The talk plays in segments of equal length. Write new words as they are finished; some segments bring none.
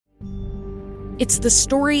It's the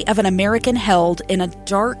story of an American held in a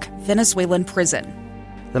dark Venezuelan prison.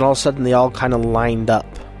 Then all of a sudden they all kind of lined up.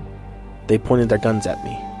 They pointed their guns at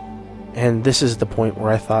me. And this is the point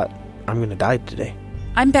where I thought, I'm going to die today.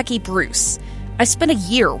 I'm Becky Bruce. I spent a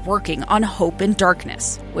year working on Hope in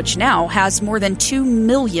Darkness, which now has more than 2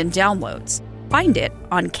 million downloads. Find it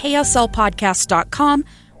on kslpodcast.com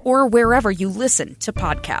or wherever you listen to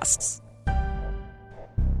podcasts.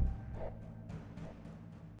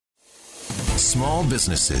 Small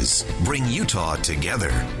businesses bring Utah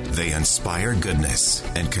together. They inspire goodness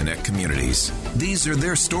and connect communities. These are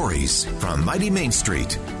their stories from Mighty Main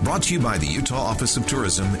Street, brought to you by the Utah Office of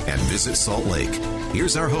Tourism and Visit Salt Lake.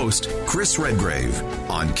 Here's our host, Chris Redgrave,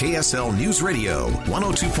 on KSL News Radio,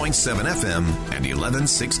 102.7 FM and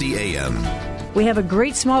 1160 AM. We have a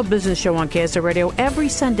great small business show on KSL Radio every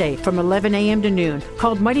Sunday from 11 a.m. to noon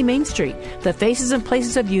called Mighty Main Street, the Faces and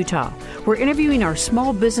Places of Utah. We're interviewing our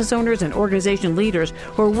small business owners and organization leaders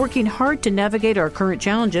who are working hard to navigate our current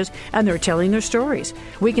challenges, and they're telling their stories.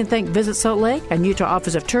 We can thank Visit Salt Lake and Utah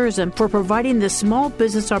Office of Tourism for providing this small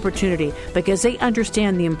business opportunity because they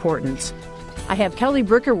understand the importance. I have Kelly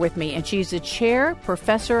Bricker with me, and she's the chair,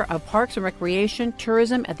 professor of Parks and Recreation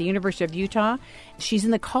Tourism at the University of Utah. She's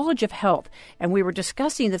in the College of Health, and we were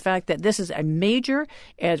discussing the fact that this is a major,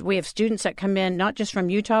 as we have students that come in, not just from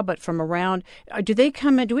Utah, but from around. Do they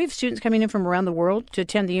come in? Do we have students coming in from around the world to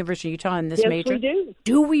attend the University of Utah in this major? Yes, we do.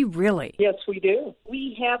 Do we really? Yes, we do.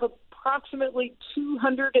 We have approximately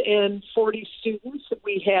 240 students.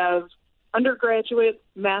 We have undergraduate,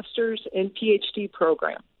 master's, and PhD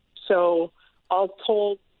programs. So all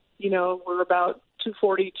told, we're about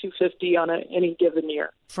 240, 250 on any given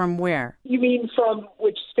year. From where? You mean from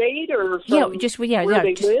which state or from where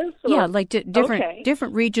they live? Or? Yeah, like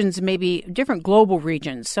different regions, maybe different global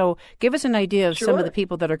regions. So give us an idea of some of the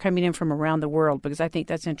people that are coming in from around the world, because I think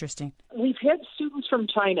that's interesting. We've had students from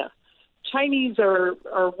China. Chinese are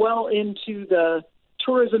well into the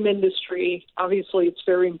tourism industry. Obviously, it's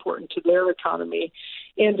very important to their economy.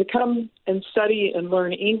 And to come and study and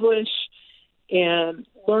learn English and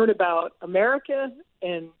learn about America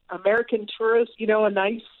and American tourists, a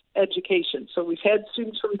nice education. So we've had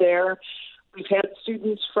students from there. We've had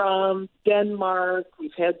students from Denmark.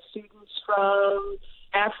 We've had students from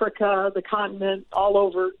Africa, the continent, all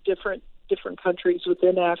over different countries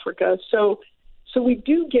within Africa. So we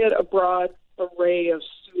do get a broad array of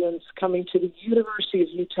students coming to the University of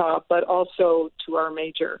Utah, but also to our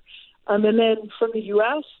major. And then from the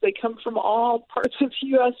U.S., they come from all parts of the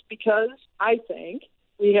U.S. because I think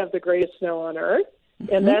we have the greatest snow on Earth,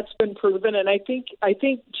 and that's been proven. And I think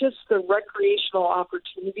just the recreational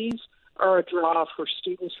opportunities are a draw for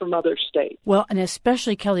students from other states. Well, and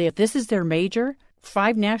especially, Kelly, if this is their major,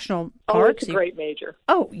 5 national parks. Oh, it's a great major.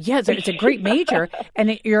 Oh, yes, it's a great major,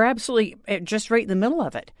 and you're absolutely just right in the middle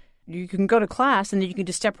of it. You can go to class, and then you can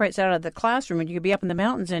just step right out of the classroom, and you can be up in the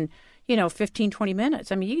mountains in 15, 20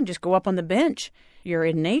 minutes. I mean, you can just go up on the bench. You're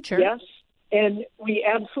in nature. Yes, and we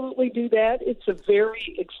absolutely do that. It's a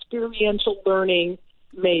very experiential learning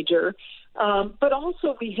major. But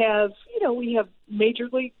also we have major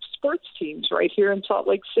league sports teams right here in Salt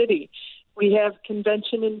Lake City. We have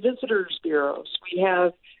convention and visitors bureaus. We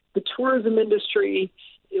have the tourism industry.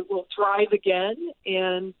 It will thrive again.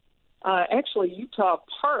 And actually, Utah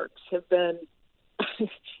parks have been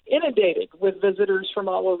inundated with visitors from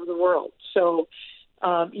all over the world. So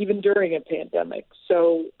even during a pandemic.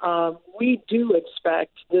 So we do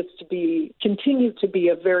expect this to continue to be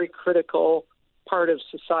a very critical part of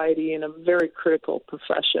society and a very critical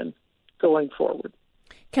profession going forward.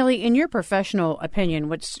 Kelly, in your professional opinion,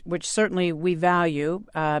 which certainly we value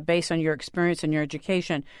based on your experience and your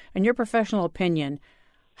education, in your professional opinion,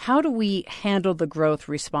 how do we handle the growth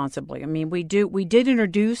responsibly? I mean, we did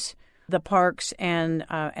introduce the parks and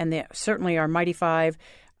certainly our Mighty Five.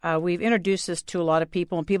 We've introduced this to a lot of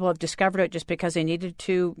people, and people have discovered it just because they needed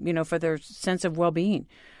to, for their sense of well-being.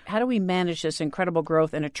 How do we manage this incredible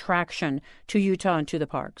growth and attraction to Utah and to the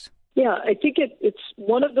parks? Yeah, I think it's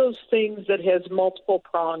one of those things that has multiple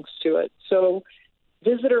prongs to it. So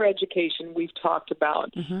visitor education we've talked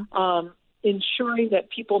about, ensuring that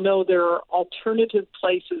people know there are alternative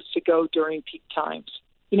places to go during peak times.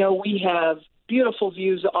 We have beautiful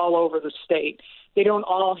views all over the state. They don't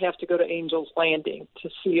all have to go to Angel's Landing to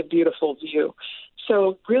see a beautiful view.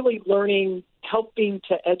 So really helping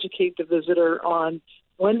to educate the visitor on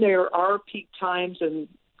when there are peak times and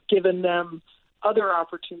giving them other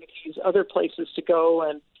opportunities, other places to go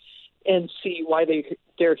and see why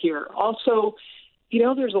they're here. Also,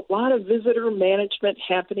 there's a lot of visitor management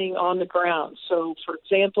happening on the ground. So, for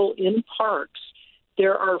example, in parks,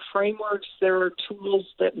 there are frameworks, there are tools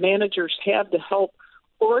that managers have to help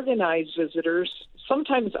organize visitors,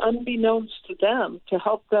 sometimes unbeknownst to them, to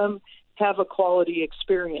help them have a quality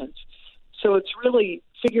experience. So it's really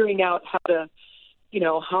figuring out how to,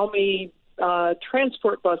 how many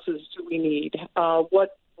transport buses do we need?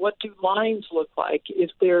 What do lines look like?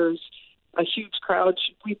 If there's a huge crowd,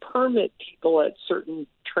 should we permit people at certain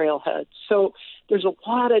trailheads? So there's a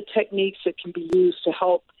lot of techniques that can be used to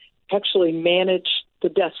help actually manage the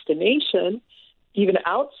destination, even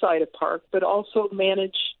outside a park, but also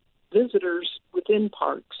manage visitors within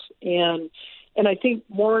parks. And I think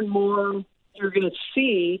more and more you're going to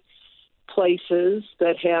see places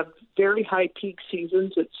that have very high peak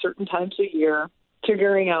seasons at certain times of year,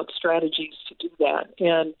 figuring out strategies to do that.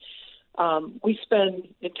 And we spend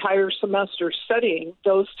entire semesters studying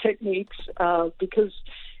those techniques because,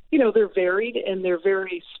 they're varied and they're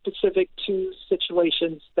very specific to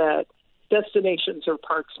situations that destinations or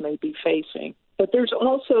parks may be facing. But there's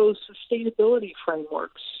also sustainability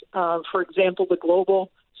frameworks. For example, the Global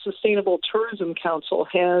Sustainable Tourism Council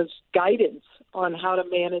has guidance on how to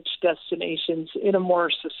manage destinations in a more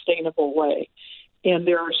sustainable way. And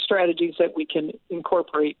there are strategies that we can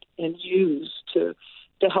incorporate and use to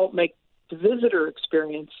help make the visitor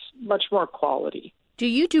experience much more quality. Do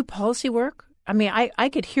you do policy work? I mean, I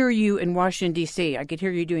could hear you in Washington, D.C. I could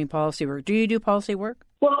hear you doing policy work. Do you do policy work?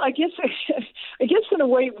 Well, I guess in a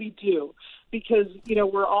way we do, because,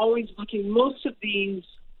 we're always looking. Most of these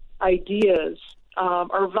ideas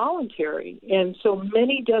are voluntary. And so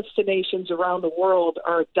many destinations around the world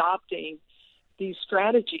are adopting these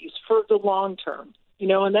strategies for the long term.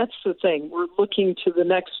 And that's the thing. We're looking to the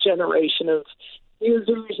next generation of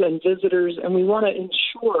users and visitors, and we want to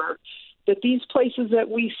ensure that these places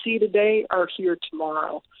that we see today are here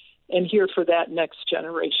tomorrow and here for that next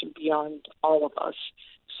generation beyond all of us.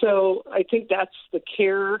 So I think that's the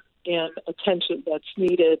care and attention that's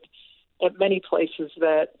needed at many places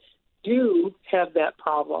that do have that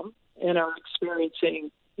problem and are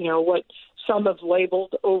experiencing, what some have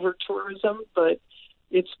labeled over-tourism, but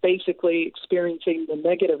it's basically experiencing the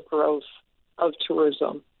negative growth of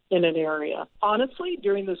tourism in an area. Honestly,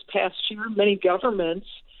 during this past year, many governments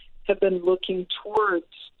have been looking towards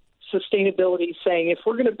sustainability, saying if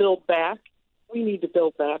we're going to build back, we need to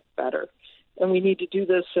build back better. And we need to do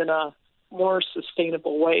this in a more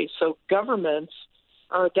sustainable way. So governments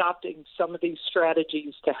are adopting some of these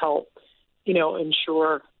strategies to help,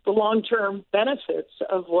 ensure the long-term benefits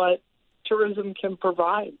of what tourism can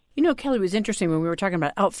provide. Kelly, it was interesting when we were talking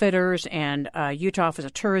about outfitters and Utah Office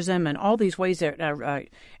of Tourism and all these ways that,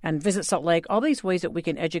 and Visit Salt Lake, all these ways that we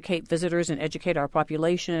can educate visitors and educate our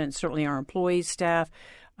population and certainly our employees, staff,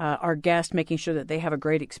 our guests, making sure that they have a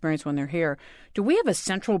great experience when they're here. Do we have a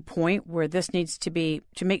central point where this needs to be,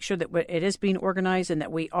 to make sure that it is being organized and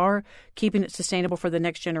that we are keeping it sustainable for the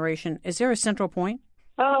next generation? Is there a central point?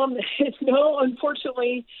 No,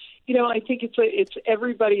 unfortunately, I think it's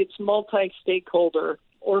everybody. It's multi-stakeholder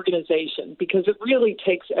organization, because it really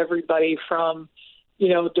takes everybody from,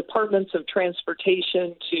 departments of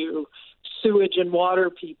transportation to sewage and water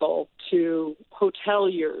people to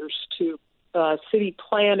hoteliers to city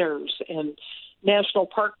planners and national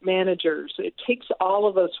park managers. It takes all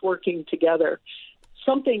of us working together.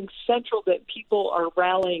 Something central that people are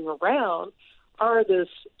rallying around are this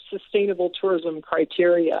sustainable tourism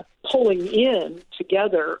criteria, pulling in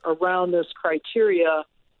together around this criteria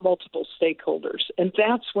multiple stakeholders. And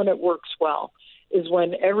that's when it works well, is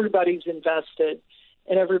when everybody's invested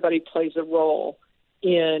and everybody plays a role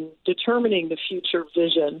in determining the future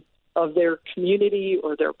vision of their community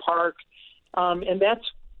or their park. And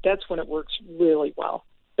that's when it works really well.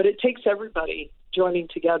 But it takes everybody joining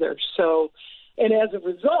together. So, and as a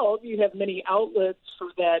result, you have many outlets for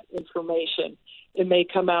that information. It may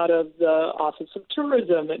come out of the Office of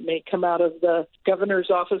Tourism. It may come out of the Governor's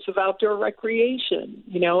Office of Outdoor Recreation,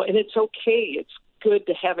 and it's okay. It's good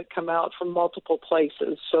to have it come out from multiple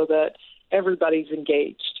places so that everybody's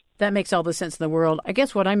engaged. That makes all the sense in the world. I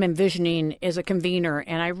guess what I'm envisioning is a convener,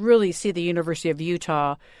 and I really see the University of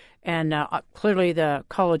Utah and clearly the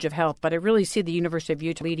College of Health, but I really see the University of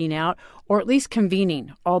Utah leading out, or at least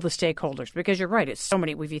convening all the stakeholders, because you're right, it's so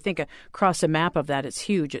many. If you think across the map of that, it's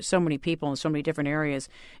huge. It's so many people in so many different areas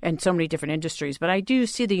and so many different industries. But I do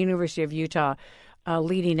see the University of Utah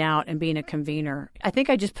leading out and being a convener. I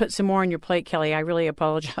think I just put some more on your plate, Kelly. I really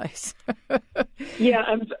apologize. Yeah,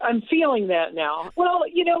 I'm feeling that now. Well,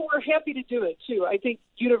 we're happy to do it, too. I think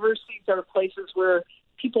universities are places where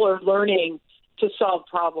people are learning to solve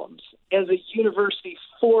problems. As a university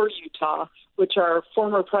for Utah, which our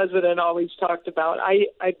former president always talked about. I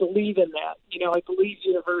believe in that. I believe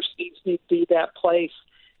universities need to be that place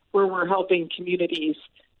where we're helping communities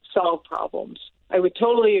solve problems. I would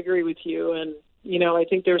totally agree with you. And, I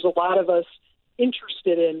think there's a lot of us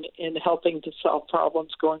interested in helping to solve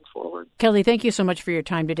problems going forward. Kelly, thank you so much for your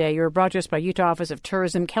time today. You were brought to us by Utah Office of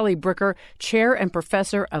Tourism. Kelly Bricker, Chair and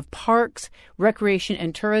Professor of Parks, Recreation,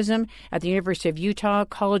 and Tourism at the University of Utah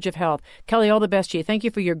College of Health. Kelly, all the best to you. Thank you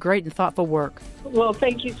for your great and thoughtful work. Well,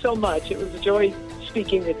 thank you so much. It was a joy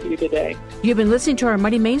speaking with you today. You've been listening to our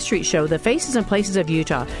Mighty Main Street show, The Faces and Places of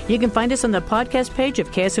Utah. You can find us on the podcast page of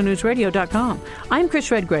KSLNewsRadio.com. I'm Chris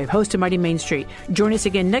Redgrave, host of Mighty Main Street. Join us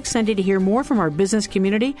again next Sunday to hear more from our business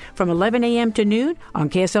community from 11 a.m. to noon on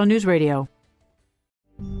KSL News Radio.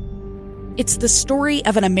 It's the story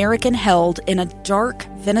of an American held in a dark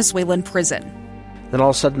Venezuelan prison. Then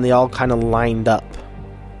all of a sudden they all kind of lined up.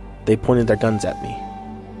 They pointed their guns at me.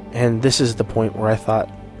 And this is the point where I thought,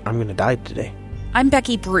 I'm going to die today. I'm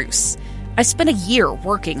Becky Bruce. I spent a year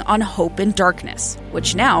working on Hope in Darkness,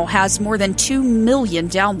 which now has more than 2 million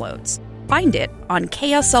downloads. Find it on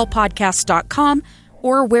kslpodcast.com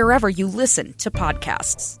or wherever you listen to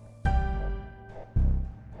podcasts.